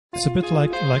It's a bit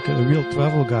like a real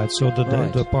travel guide. So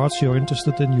the parts you're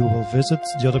interested in, you will visit.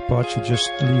 The other parts you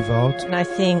just leave out. And I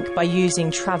think by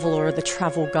using travel or the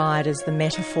travel guide as the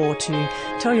metaphor to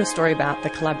tell your story about the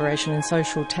collaboration and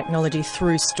social technology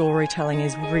through storytelling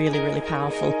is really, really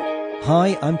powerful.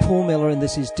 Hi, I'm Paul Miller, and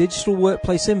this is Digital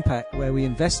Workplace Impact, where we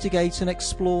investigate and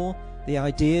explore the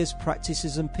ideas,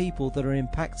 practices and people that are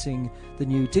impacting the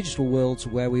new digital worlds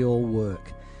where we all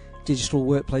work. Digital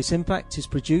Workplace Impact is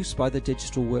produced by the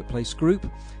Digital Workplace Group,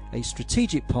 a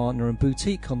strategic partner and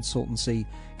boutique consultancy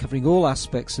covering all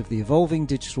aspects of the evolving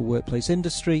digital workplace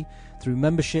industry through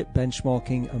membership,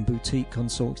 benchmarking and boutique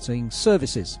consulting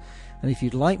services. And if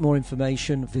you'd like more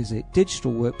information, visit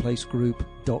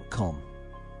digitalworkplacegroup.com.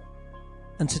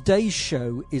 And today's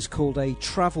show is called A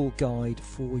Travel Guide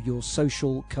for Your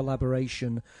Social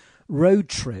Collaboration Road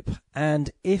Trip. And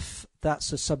if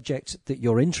that's a subject that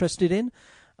you're interested in,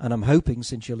 and I'm hoping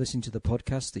since you're listening to the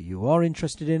podcast that you are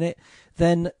interested in it,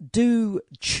 then do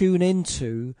tune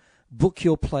into Book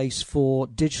Your Place for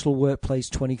Digital Workplace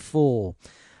 24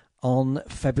 on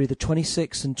February the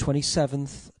 26th and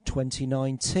 27th,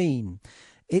 2019.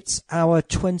 It's our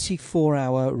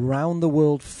 24-hour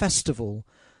round-the-world festival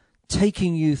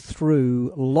taking you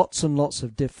through lots and lots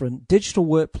of different digital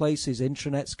workplaces,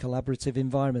 intranets, collaborative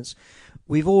environments.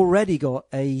 We've already got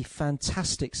a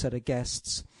fantastic set of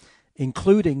guests,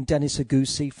 including Dennis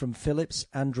Agusi from Philips,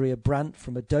 Andrea Brandt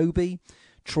from Adobe,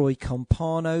 Troy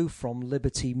Compano from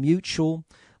Liberty Mutual,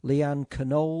 Leanne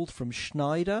Canold from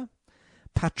Schneider,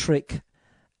 Patrick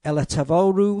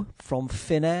Eletavoru from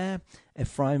Finnair,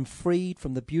 Ephraim Freed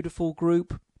from the Beautiful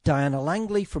Group, Diana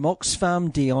Langley from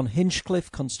Oxfam, Dion Hinchcliffe,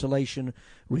 Constellation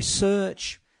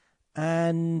Research,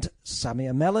 and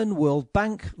Samia Mellon, World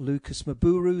Bank, Lucas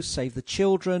Maburu, Save the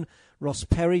Children, Ross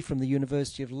Perry from the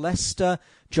University of Leicester,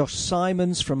 Josh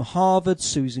Simons from Harvard,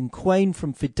 Susan Quain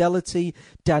from Fidelity,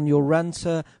 Daniel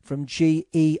Ranter from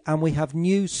GE, and we have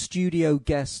new studio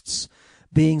guests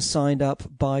being signed up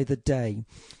by the day.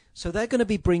 So they're going to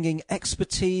be bringing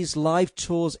expertise, live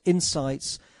tours,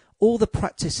 insights, all the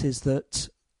practices that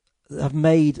have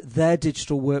made their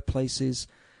digital workplaces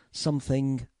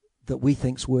something that we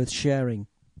think is worth sharing.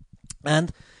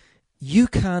 And you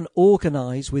can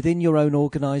organize within your own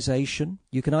organization.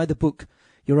 You can either book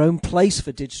your own place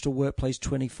for Digital Workplace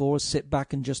 24, sit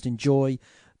back and just enjoy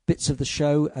bits of the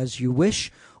show as you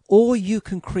wish, or you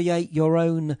can create your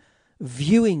own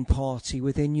viewing party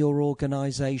within your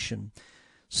organization.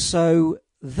 So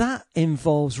that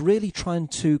involves really trying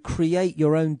to create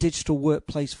your own digital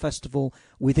workplace festival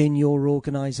within your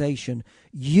organization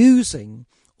using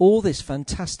all this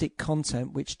fantastic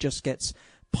content which just gets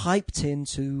piped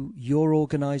into your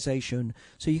organization.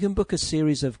 So you can book a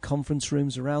series of conference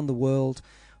rooms around the world,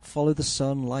 follow the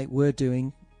sun like we're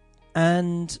doing,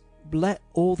 and let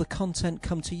all the content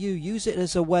come to you. Use it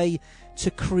as a way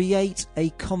to create a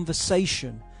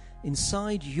conversation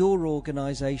inside your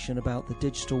organization about the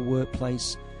digital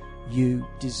workplace you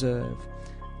deserve.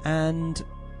 And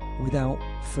without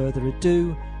further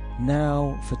ado,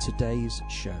 now for today's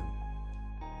show.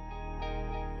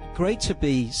 Great to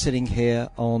be sitting here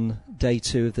on day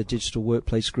 2 of the Digital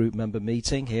Workplace Group member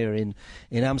meeting here in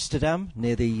Amsterdam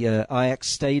near the Ajax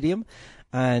Stadium,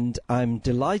 and I'm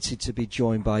delighted to be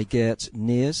joined by Geert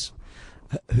Neers,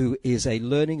 who is a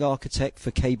learning architect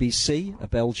for KBC, a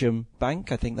Belgium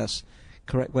bank. I think that's the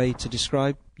correct way to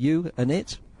describe you and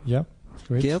it. Yeah,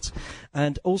 great. Geert.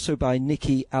 And also by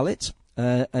Nikki Allett.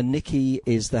 And Nikki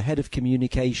is the head of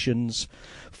communications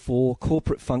for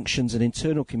corporate functions and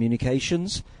internal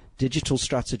communications, digital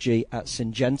strategy at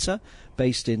Syngenta,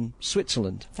 based in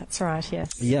Switzerland. That's right,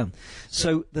 yes. Yeah.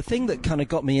 So the thing that kind of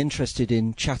got me interested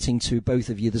in chatting to both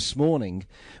of you this morning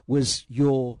was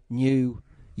your new,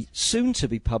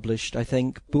 soon-to-be-published, I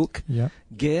think, book,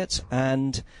 Geert,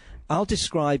 and I'll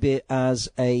describe it as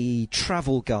a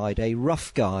travel guide, a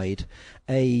rough guide,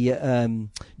 a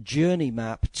journey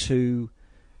map to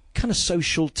kind of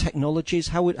social technologies.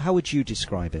 How would you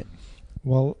describe it?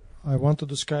 Well, I want to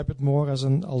describe it more as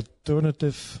an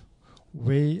alternative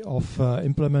way of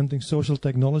implementing social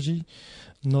technology,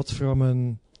 not from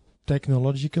a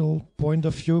technological point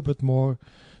of view, but more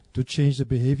to change the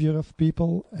behavior of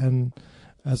people and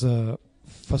as a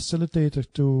facilitator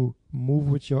to move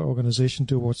with your organization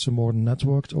towards a more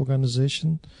networked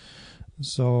organization.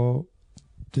 So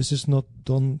this is not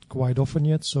done quite often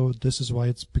yet, so this is why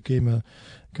it became a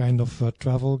kind of a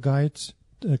travel guide,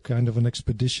 a kind of an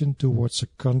expedition towards a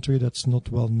country that's not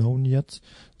well known yet.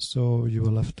 So you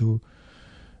will have to,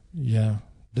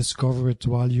 discover it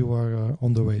while you are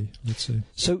on the way, let's say.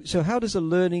 So how does a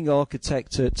learning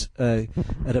architect at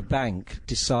a bank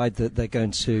decide that they're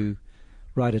going to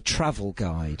write a travel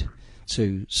guide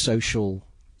to social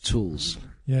tools?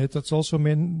 Yeah, that's also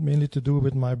mainly to do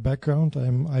with my background.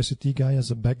 I'm ICT guy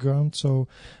as a background, so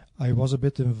I was a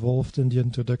bit involved in the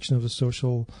introduction of the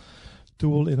social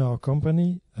tool in our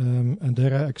company, and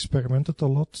there I experimented a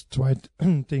lot, tried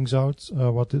things out,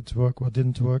 what did work, what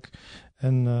didn't work,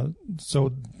 and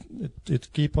so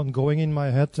it keep on going in my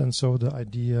head, and so the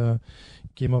idea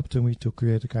came up to me to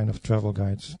create a kind of travel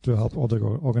guide to help other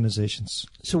organizations.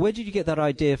 So where did you get that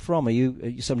idea from? Are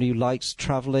you somebody who likes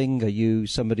traveling? Are you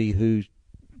somebody who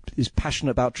is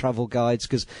passionate about travel guides?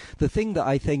 Because the thing that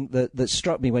I think that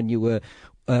struck me when you were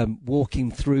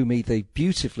walking through me the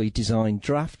beautifully designed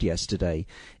draft yesterday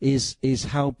is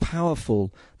how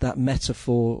powerful that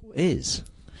metaphor is.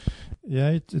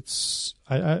 Yeah,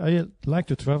 I like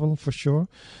to travel for sure,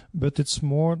 but it's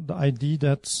more the idea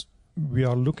that we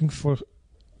are looking for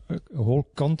a whole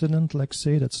continent, like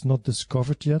say, that's not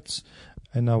discovered yet,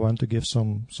 and I want to give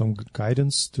some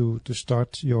guidance to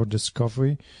start your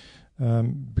discovery.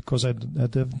 Because I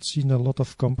have seen a lot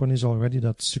of companies already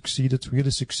that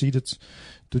really succeeded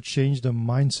to change the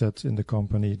mindset in the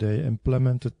company. They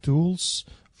implemented tools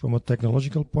from a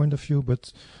technological point of view,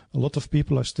 but a lot of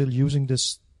people are still using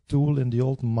this tool in the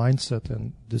old mindset,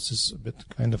 and this is a bit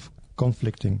kind of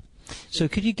conflicting. So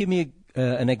could you give me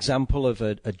an example of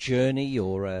a journey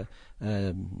or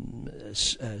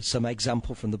some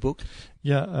example from the book?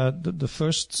 Yeah, the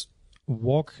first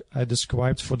walk I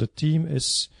described for the team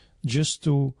is just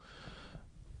to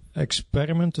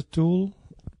experiment the tool,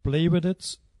 play with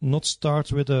it, not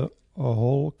start with a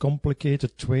whole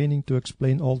complicated training to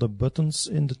explain all the buttons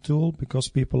in the tool, because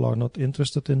people are not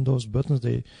interested in those buttons.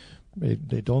 They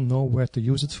don't know where to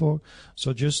use it for.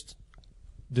 So just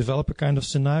develop a kind of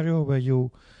scenario where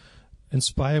you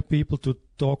inspire people to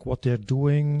talk what they're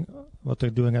doing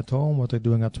at home, what they're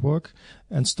doing at work,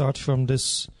 and start from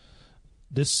this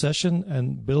session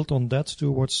and build on that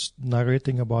towards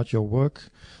narrating about your work,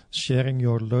 sharing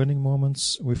your learning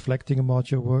moments, reflecting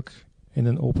about your work in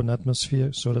an open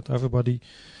atmosphere, so that everybody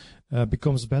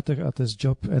becomes better at his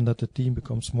job, and that the team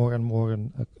becomes more and more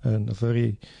a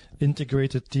very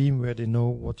integrated team where they know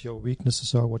what your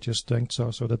weaknesses are, what your strengths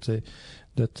are, so that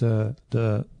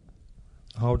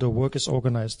how the work is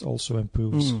organized also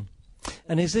improves.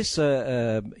 And is this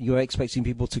you're expecting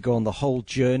people to go on the whole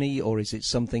journey, or is it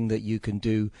something that you can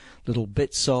do little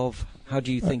bits of? How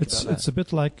do you think about that? It's a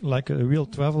bit like a real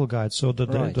travel guide. So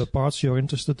the parts you're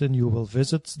interested in, you will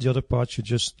visit. The other parts you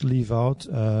just leave out.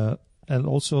 And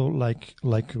also like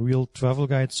real travel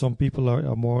guides, some people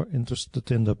are more interested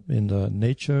in the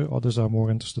nature. Others are more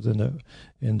interested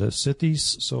in the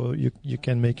cities. So you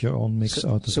can make your own mix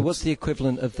out of it. So what's the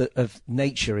equivalent of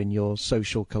nature in your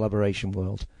social collaboration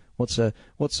world? What's a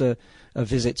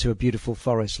visit to a beautiful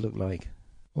forest look like?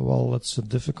 Well, that's a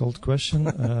difficult question.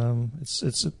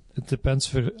 It depends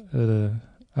for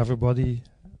everybody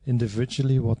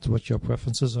individually what your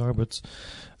preferences are, but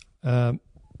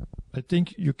I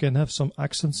think you can have some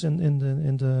accents in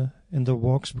the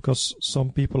walks, because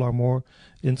some people are more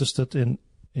interested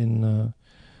in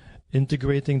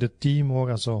integrating the team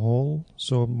more as a whole,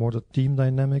 so more the team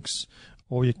dynamics,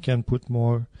 or you can put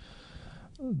more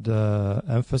the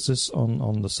emphasis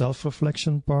on the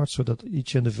self-reflection part, so that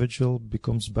each individual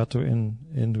becomes better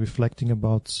in reflecting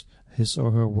about his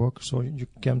or her work. So you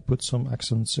can put some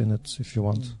accents in it if you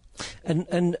want.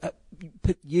 And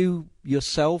put you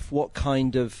yourself, what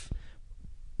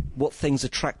things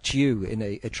attract you in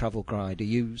a travel guide? Are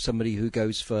you somebody who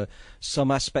goes for some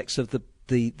aspects of the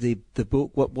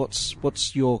book?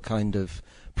 What's your kind of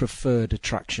preferred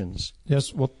attractions?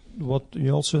 Yes, what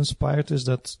you also inspired is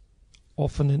that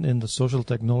often in the social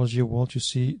technology world, you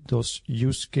see those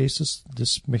use cases,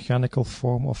 this mechanical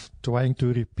form of trying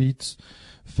to repeat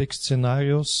fixed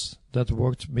scenarios that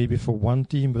worked maybe for one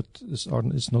team, but is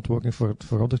not working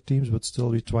for other teams. But still,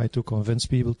 we try to convince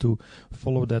people to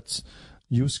follow that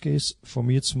use case. For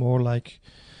me, it's more like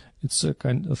it's a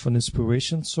kind of an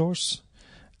inspiration source,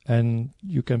 and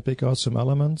you can pick out some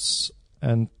elements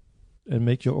and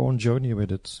make your own journey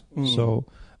with it. So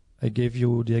I gave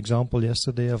you the example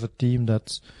yesterday of a team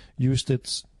that used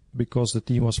it because the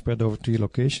team was spread over 3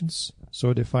 locations.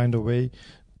 So they find a way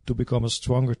to become a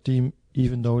stronger team,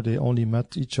 even though they only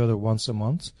met each other once a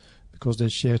month, because they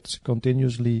shared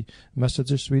continuously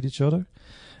messages with each other.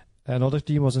 Another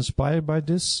team was inspired by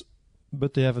this,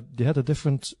 but they had a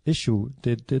different issue.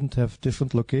 They didn't have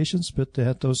different locations, but they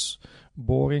had those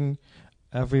boring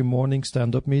every morning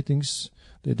stand-up meetings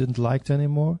they didn't like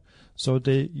anymore. So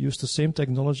they used the same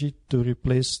technology to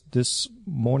replace this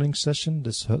morning session,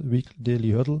 this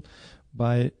daily huddle,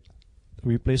 by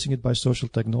replacing it by social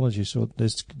technology. So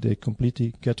they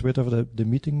completely get rid of the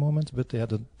meeting moment, but they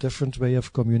had a different way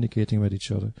of communicating with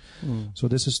each other. So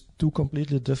this is two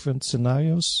completely different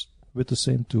scenarios with the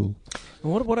same tool.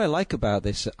 And what I like about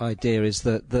this idea is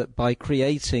that by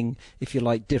creating, if you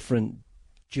like, different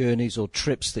journeys or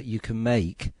trips that you can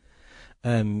make,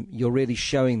 you're really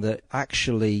showing that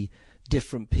actually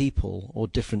different people or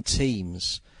different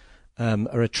teams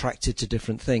are attracted to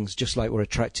different things, just like we're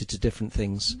attracted to different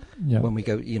things when we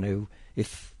go. You know,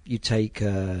 if you take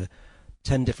 10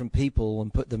 different people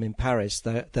and put them in Paris,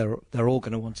 they're all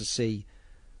going to want to see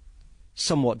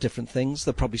somewhat different things.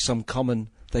 There are probably some common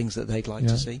things that they'd like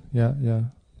to see. Yeah.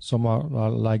 Some are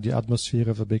like the atmosphere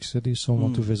of a big city. Some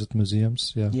want to visit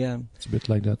museums. Yeah, it's a bit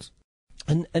like that.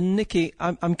 And Nikki,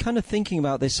 I'm kind of thinking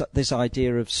about this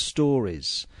idea of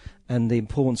stories and the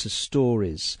importance of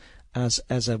stories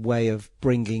as a way of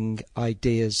bringing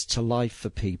ideas to life for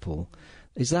people.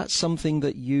 Is that something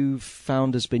that you've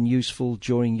found has been useful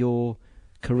during your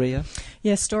career?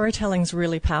 Yeah, storytelling's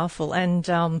really powerful, and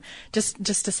just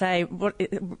to say,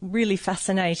 really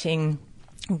fascinating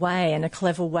way and a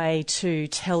clever way to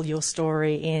tell your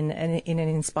story in an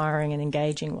inspiring and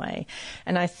engaging way.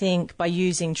 And I think by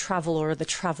using travel or the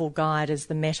travel guide as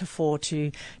the metaphor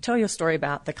to tell your story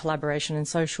about the collaboration and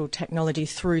social technology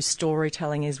through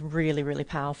storytelling is really, really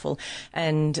powerful,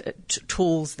 and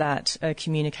tools that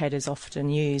communicators often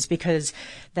use, because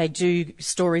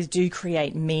stories do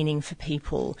create meaning for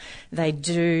people. They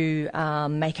do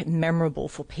make it memorable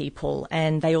for people,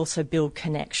 and they also build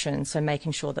connections, so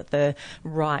making sure that the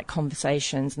right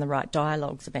conversations and the right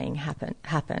dialogues are being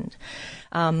happened.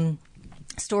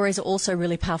 Stories are also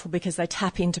really powerful because they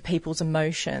tap into people's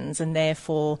emotions, and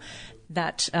therefore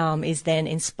that is then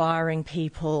inspiring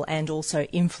people and also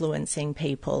influencing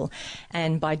people.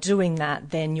 And by doing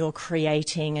that, then you're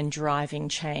creating and driving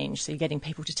change. So you're getting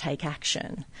people to take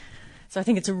action. So I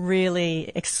think it's a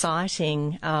really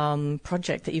exciting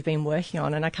project that you've been working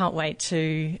on, and I can't wait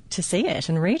to see it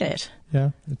and read it. Yeah,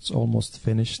 it's almost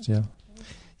finished, yeah.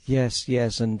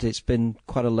 Yes, and it's been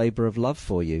quite a labour of love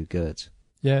for you, Gert.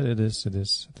 Yeah, it is.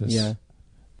 Yeah.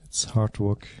 It's hard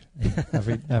work.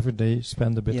 Every day,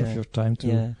 spend a bit of your time to...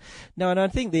 Yeah. No, and I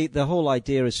think the whole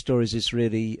idea of stories is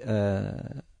really...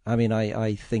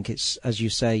 I think it's, as you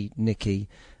say, Nikki,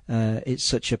 it's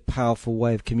such a powerful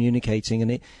way of communicating,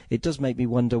 and it does make me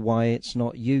wonder why it's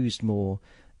not used more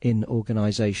in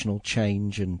organisational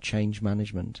change and change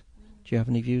management. Do you have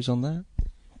any views on that?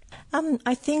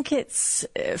 I think it's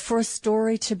for a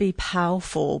story to be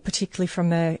powerful, particularly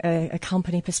from a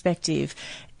company perspective,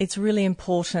 it's really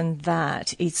important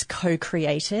that it's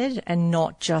co-created and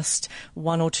not just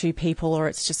one or two people, or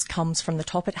it just comes from the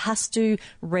top. It has to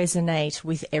resonate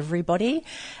with everybody,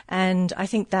 and I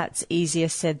think that's easier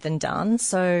said than done.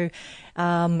 So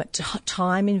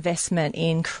time investment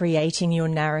in creating your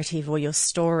narrative or your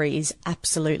story is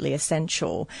absolutely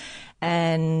essential.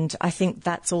 And I think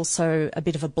that's also a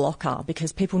bit of a blocker,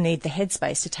 because people need the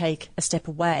headspace to take a step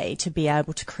away to be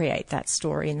able to create that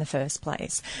story in the first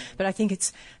place. But I think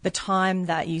it's the time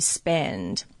that you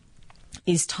spend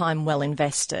is time well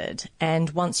invested.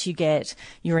 And once you get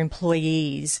your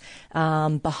employees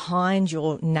behind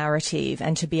your narrative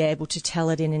and to be able to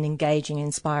tell it in an engaging,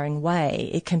 inspiring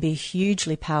way, it can be a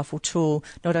hugely powerful tool,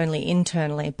 not only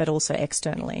internally but also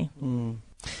externally.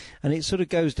 And it sort of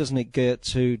goes, doesn't it, Gert,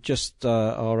 to just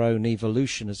our own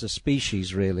evolution as a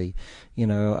species, really.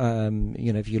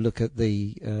 If you look at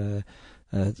the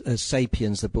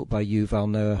Sapiens, the book by Yuval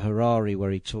Noah Harari,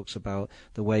 where he talks about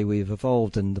the way we've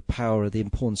evolved and the power of the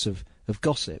importance of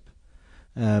gossip,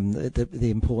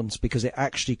 the importance, because it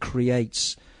actually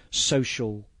creates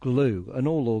social glue. And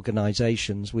all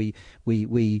organisations,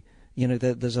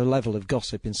 there's a level of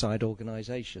gossip inside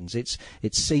organisations. It's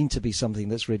seen to be something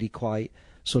that's really quite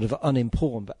sort of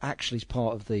unimportant, but actually is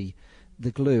part of the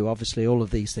glue. Obviously, all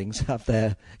of these things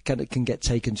can get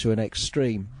taken to an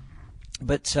extreme.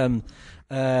 But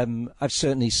I've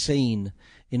certainly seen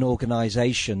in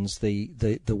organisations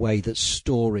the way that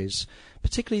stories,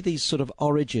 particularly these sort of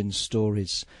origin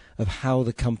stories of how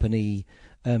the company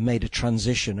made a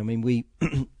transition. I mean, we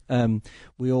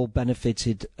all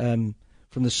benefited from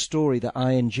the story that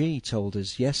ING told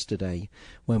us yesterday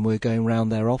when we were going around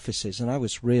their offices, and I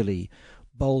was really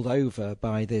bowled over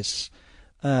by this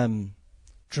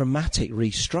dramatic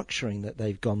restructuring that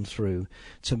they've gone through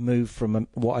to move from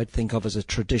what I'd think of as a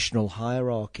traditional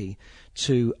hierarchy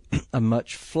to a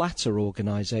much flatter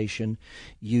organisation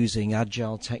using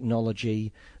agile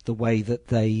technology. The way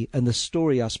that and the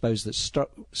story, I suppose, that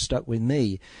stuck with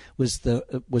me was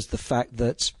the fact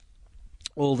that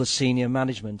all the senior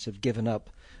management have given up.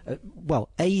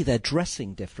 They're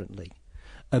dressing differently.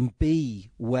 and B,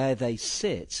 where they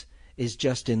sit is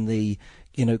just in the,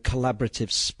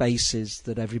 collaborative spaces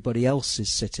that everybody else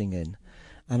is sitting in.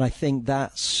 And I think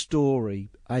that story,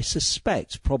 I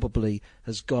suspect, probably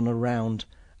has gone around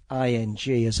ING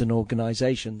as an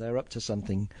organisation. They're up to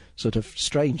something sort of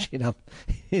strange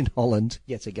in Holland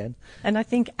yet again. And I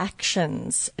think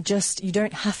actions, you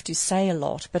don't have to say a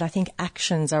lot, but I think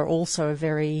actions are also a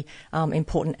very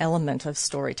important element of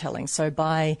storytelling. So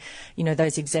by,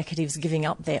 those executives giving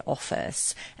up their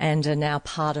office and are now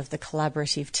part of the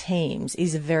collaborative teams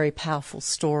is a very powerful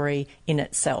story in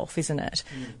itself, isn't it?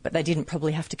 But they didn't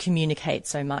probably have to communicate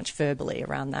so much verbally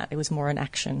around that. It was more an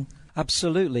action.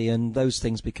 Absolutely, and those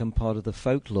things become part of the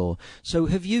folklore. So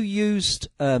have you used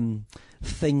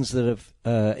things that have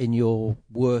in your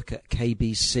work at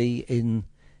KBC in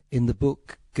the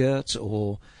book, Gert,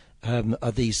 or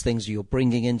are these things you're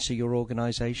bringing into your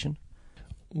organisation?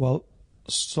 Well,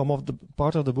 some of the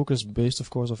part of the book is based, of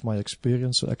course, of my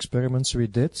experiments we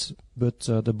did, but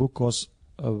the book was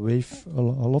a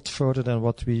lot further than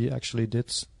what we actually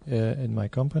did in my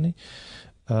company.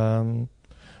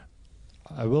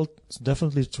 I will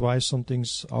definitely try some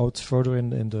things out further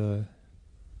in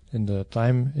the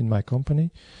time in my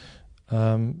company.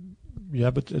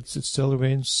 But it still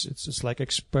remains. It's like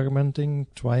experimenting,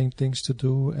 trying things to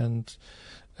do, and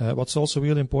what's also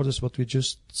really important is what we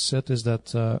just said is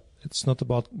that it's not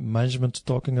about management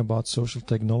talking about social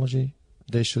technology.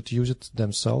 They should use it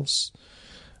themselves,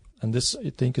 and this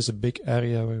I think is a big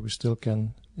area where we still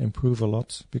can improve a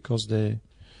lot because they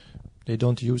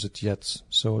don't use it yet.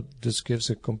 So this gives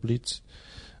a complete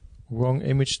wrong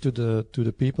image to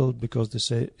the people because they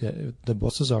say the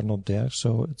bosses are not there,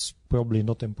 so it's probably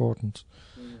not important,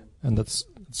 and it's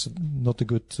not a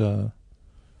good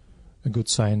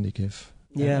sign they give.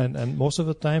 Yeah, and most of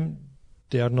the time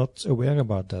they are not aware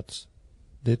about that.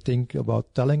 They think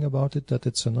about telling about it that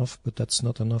it's enough, but that's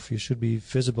not enough. You should be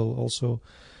visible also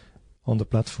on the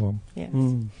platform. Yes.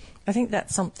 I think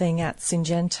that's something at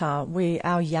Syngenta.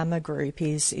 Our Yammer group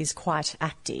is quite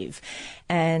active,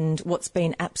 and what's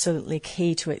been absolutely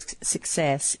key to its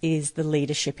success is the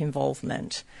leadership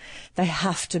involvement. They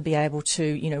have to be able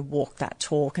to, walk that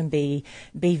talk and be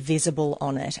visible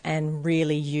on it and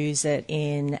really use it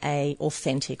in a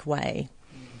authentic way.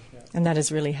 And that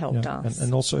has really helped us.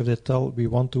 And also if they tell we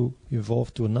want to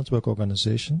evolve to a network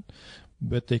organization,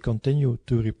 but they continue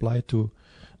to reply to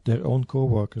their own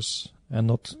co-workers and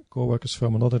not co-workers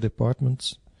from another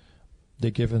department,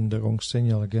 they give in the wrong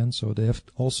signal again. So they have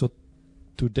also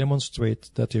to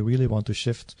demonstrate that they really want to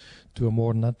shift to a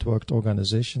more networked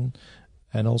organization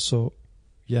and also,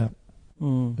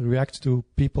 react to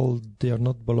people they are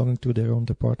not belonging to their own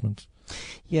department.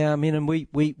 Yeah, I mean, and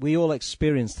we all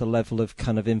experience the level of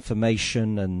kind of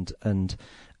information and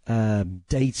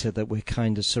data that we're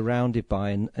kind of surrounded by,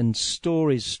 and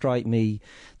stories strike me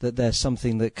that they're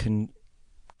something that can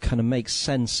kind of make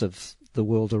sense of the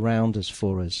world around us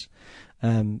for us.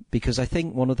 Because I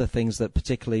think one of the things that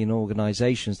particularly in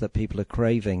organizations that people are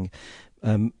craving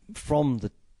from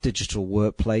the digital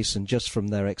workplace and just from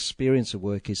their experience of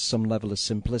work is some level of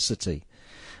simplicity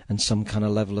and some kind of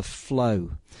level of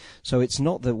flow. So it's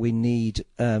not that we need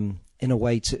in a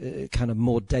way to kind of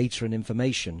more data and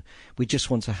information. We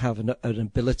just want to have an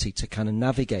ability to kind of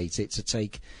navigate it, to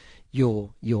take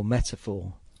your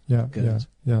metaphor. Yeah.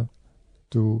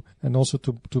 And also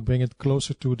to bring it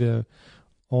closer to their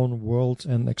own world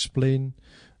and explain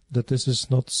that this is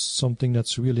not something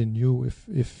that's really new.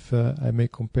 If I may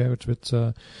compare it with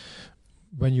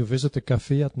when you visit a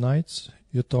cafe at night,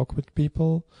 you talk with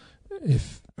people.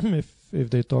 If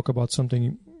they talk about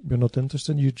something you're not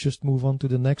interested in, you just move on to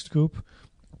the next group.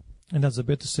 And that's a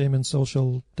bit the same in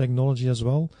social technology as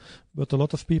well. But a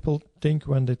lot of people think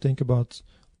when they think about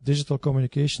digital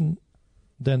communication,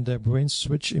 then their brains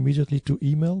switch immediately to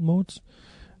email mode.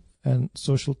 And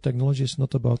social technology is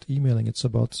not about emailing, it's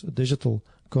about a digital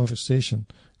conversation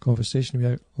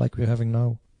we're having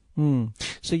now.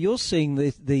 So you're seeing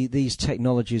these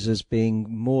technologies as being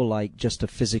more like just a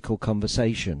physical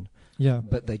conversation. Yeah.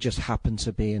 But they just happen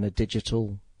to be in a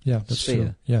digital sphere.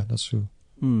 True. Yeah, that's true.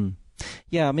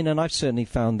 Yeah, I mean, and I've certainly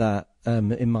found that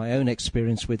in my own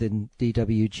experience within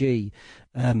DWG,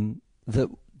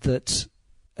 that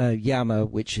Yammer,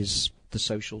 which is the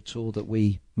social tool that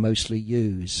we mostly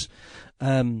use,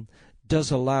 does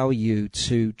allow you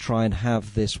to try and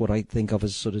have this, what I think of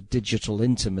as sort of digital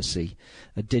intimacy,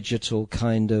 a digital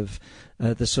kind of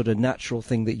the sort of natural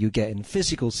thing that you get in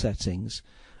physical settings,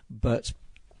 but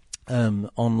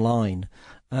online.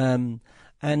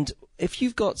 And if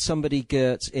you've got somebody,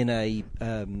 Gert, in a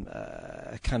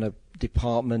kind of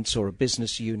department or a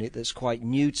business unit that's quite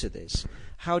new to this,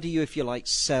 how do you, if you like,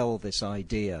 sell this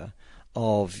idea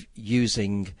of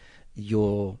using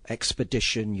your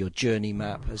expedition, your journey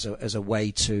map as a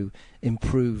way to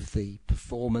improve the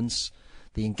performance,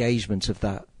 the engagement of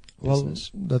that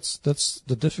business? Well, that's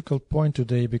the difficult point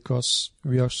today, because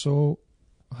we are so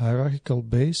hierarchical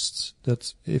based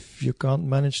that if you can't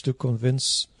manage to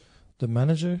convince the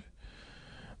manager,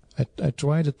 I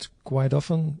tried it quite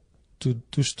often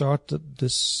to start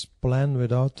this plan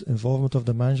without involvement of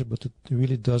the manager, but it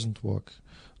really doesn't work.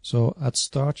 So at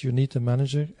start you need a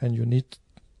manager, and you need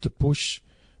to push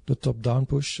the top-down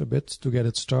push a bit to get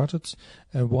it started.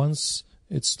 And once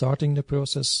it's starting the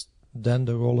process, then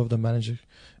the role of the manager,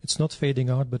 it's not fading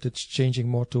out, but it's changing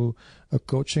more to a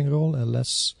coaching role and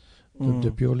less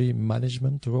the purely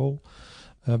management role.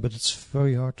 But it's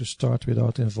very hard to start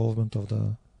without involvement of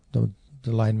the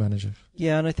line manager.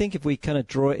 Yeah, and I think if we kind of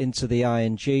draw it into the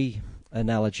ING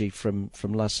analogy from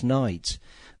last night,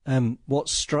 what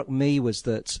struck me was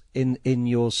that in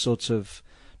your sort of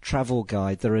travel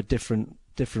guide there are different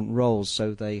roles.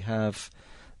 So they have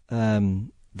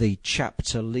the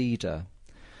chapter leader,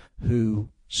 who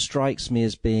strikes me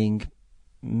as being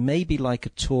maybe like a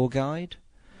tour guide,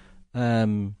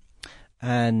 and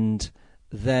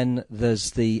then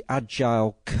there's the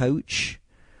agile coach,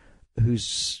 who's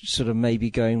sort of maybe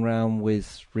going around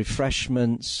with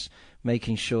refreshments,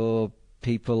 making sure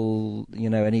people,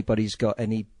 anybody's got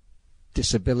any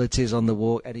disabilities on the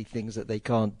walk, any things that they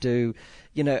can't do,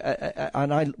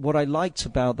 and what I liked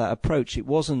about that approach, it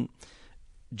wasn't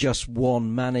just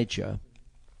one manager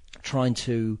trying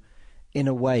to, in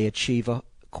a way, achieve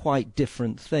quite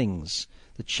different things.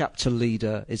 The chapter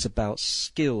leader is about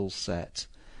skill set,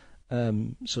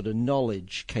 sort of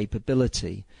knowledge,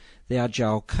 capability. The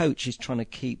agile coach is trying to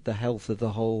keep the health of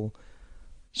the whole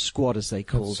squad, as they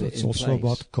called it, it's also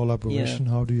about collaboration.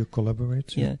 How do you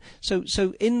collaborate? Yeah. So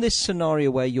in this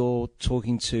scenario where you're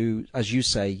talking to, as you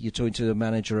say, you're talking to the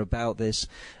manager about this,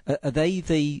 are they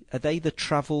the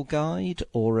travel guide,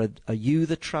 or are you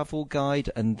the travel guide?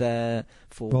 And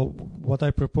therefore, well, what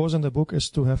I propose in the book is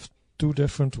to have two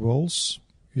different roles.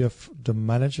 You have the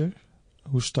manager,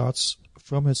 who starts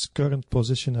from his current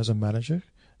position as a manager,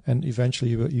 and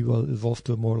eventually he will evolve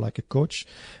to more like a coach.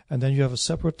 And then you have a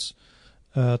separate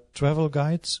travel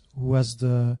guide, who has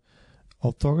the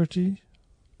authority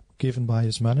given by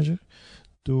his manager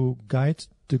to guide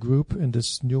the group in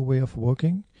this new way of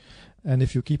working. And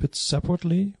if you keep it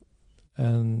separately,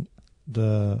 and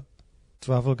the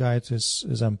travel guide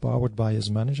is empowered by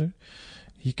his manager,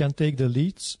 he can take the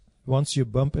lead. Once you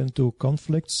bump into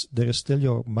conflicts, there is still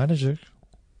your manager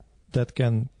that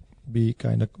can be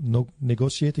kind of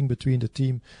negotiating between the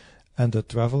team and the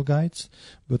travel guide,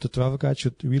 but the travel guide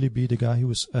should really be the guy who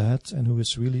is ahead and who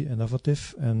is really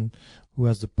innovative and who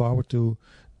has the power to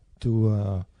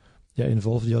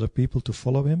involve the other people to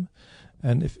follow him.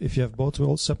 And if you have both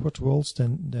roles, separate roles,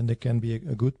 then there can be a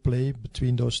good play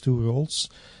between those two roles.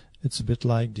 It's a bit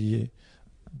like the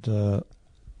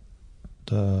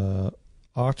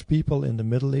art people in the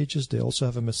Middle Ages. They also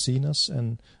have a Mecenas,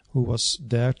 and who was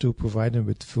there to provide them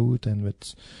with food and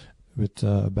with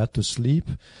a bed to sleep.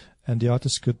 And the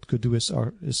artist could do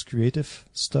his creative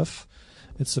stuff.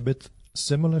 It's a bit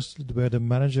similar, where the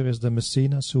manager is the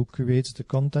Mecenas who creates the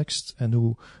context and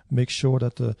who makes sure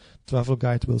that the travel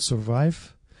guide will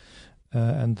survive.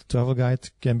 And the travel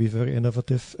guide can be very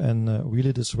innovative and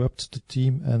really disrupt the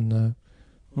team. And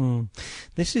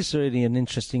this is really an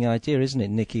interesting idea, isn't it,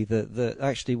 Nicky? That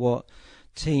actually what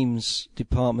teams,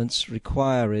 departments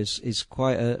require is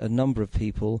quite a number of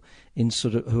people in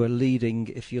sort of who are leading,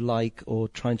 if you like, or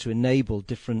trying to enable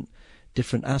different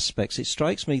aspects. It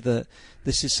strikes me that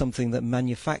this is something that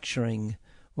manufacturing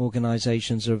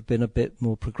organizations have been a bit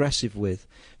more progressive with.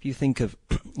 If you think of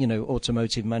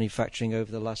automotive manufacturing over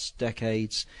the last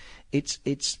decades, it's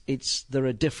there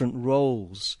are different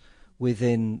roles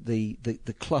within the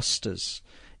clusters,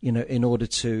 in order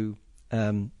to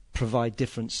provide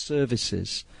different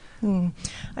services.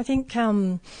 I think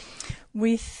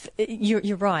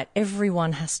you're right,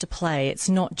 everyone has to play. It's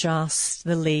not just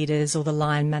the leaders or the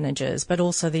line managers, but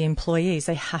also the employees.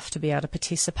 They have to be able to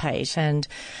participate. And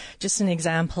just an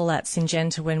example, at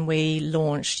Syngenta, when we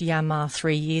launched Yammer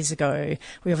 3 years ago,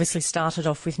 we obviously started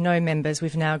off with no members.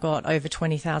 We've now got over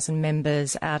 20,000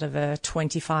 members out of a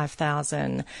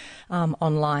 25,000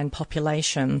 online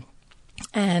population.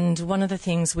 And one of the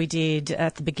things we did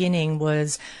at the beginning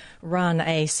was run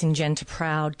a Syngenta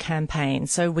Proud campaign.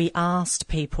 So we asked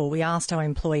our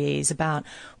employees about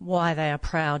why they are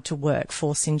proud to work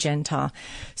for Syngenta.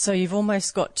 So you've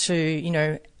almost got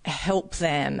to, help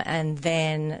them, and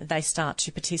then they start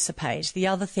to participate. The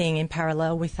other thing in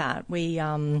parallel with that, we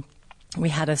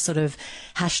had a sort of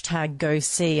hashtag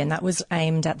GoSee, and that was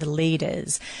aimed at the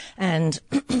leaders. And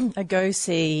a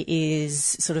GoSee is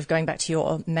sort of going back to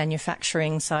your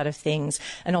manufacturing side of things,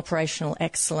 an operational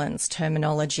excellence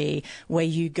terminology where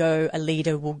a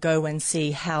leader will go and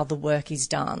see how the work is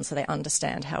done so they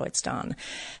understand how it's done.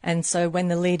 And so when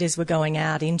the leaders were going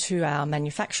out into our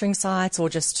manufacturing sites or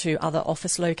just to other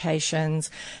office locations,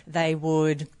 they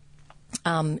would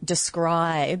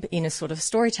describe in a sort of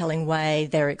storytelling way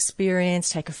their experience,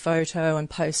 take a photo and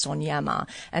post on Yammer,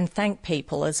 and thank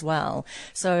people as well.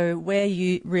 So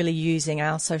we're really using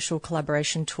our social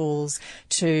collaboration tools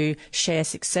to share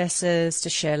successes, to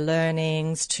share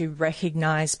learnings, to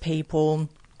recognise people,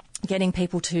 getting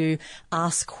people to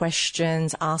ask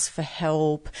questions, ask for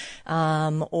help,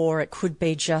 or it could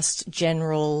be just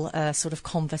general sort of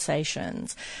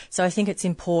conversations. So I think it's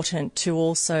important to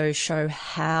also show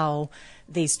how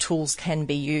these tools can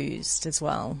be used as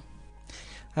well.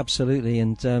 Absolutely,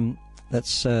 and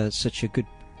that's such a good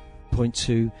point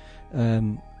to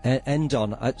end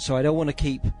on. So I don't want to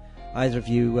keep either of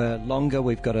you longer.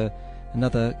 We've got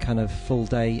another kind of full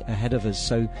day ahead of us.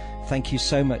 So thank you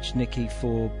so much, Nikki,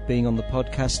 for being on the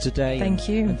podcast today. Thank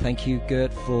you. And thank you,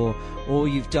 Gert, for all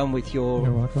you've done with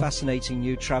your fascinating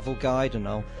new travel guide. And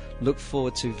I'll look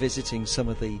forward to visiting some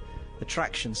of the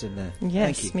attractions in there.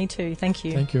 Yes, thank you. Me too. Thank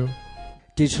you. Thank you.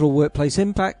 Digital Workplace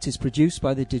Impact is produced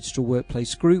by the Digital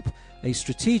Workplace Group, a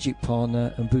strategic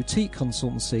partner and boutique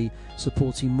consultancy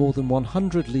supporting more than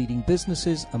 100 leading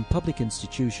businesses and public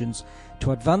institutions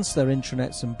to advance their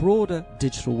intranets and broader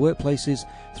digital workplaces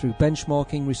through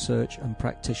benchmarking, research and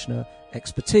practitioner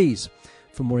expertise.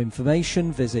 For more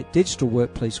information, visit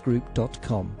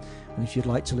digitalworkplacegroup.com. And if you'd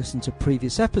like to listen to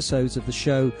previous episodes of the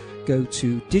show, go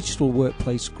to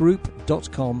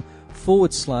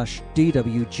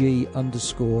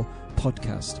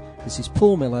digitalworkplacegroup.com/DWG_podcast. This is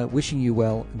Paul Miller wishing you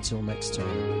well until next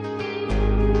time.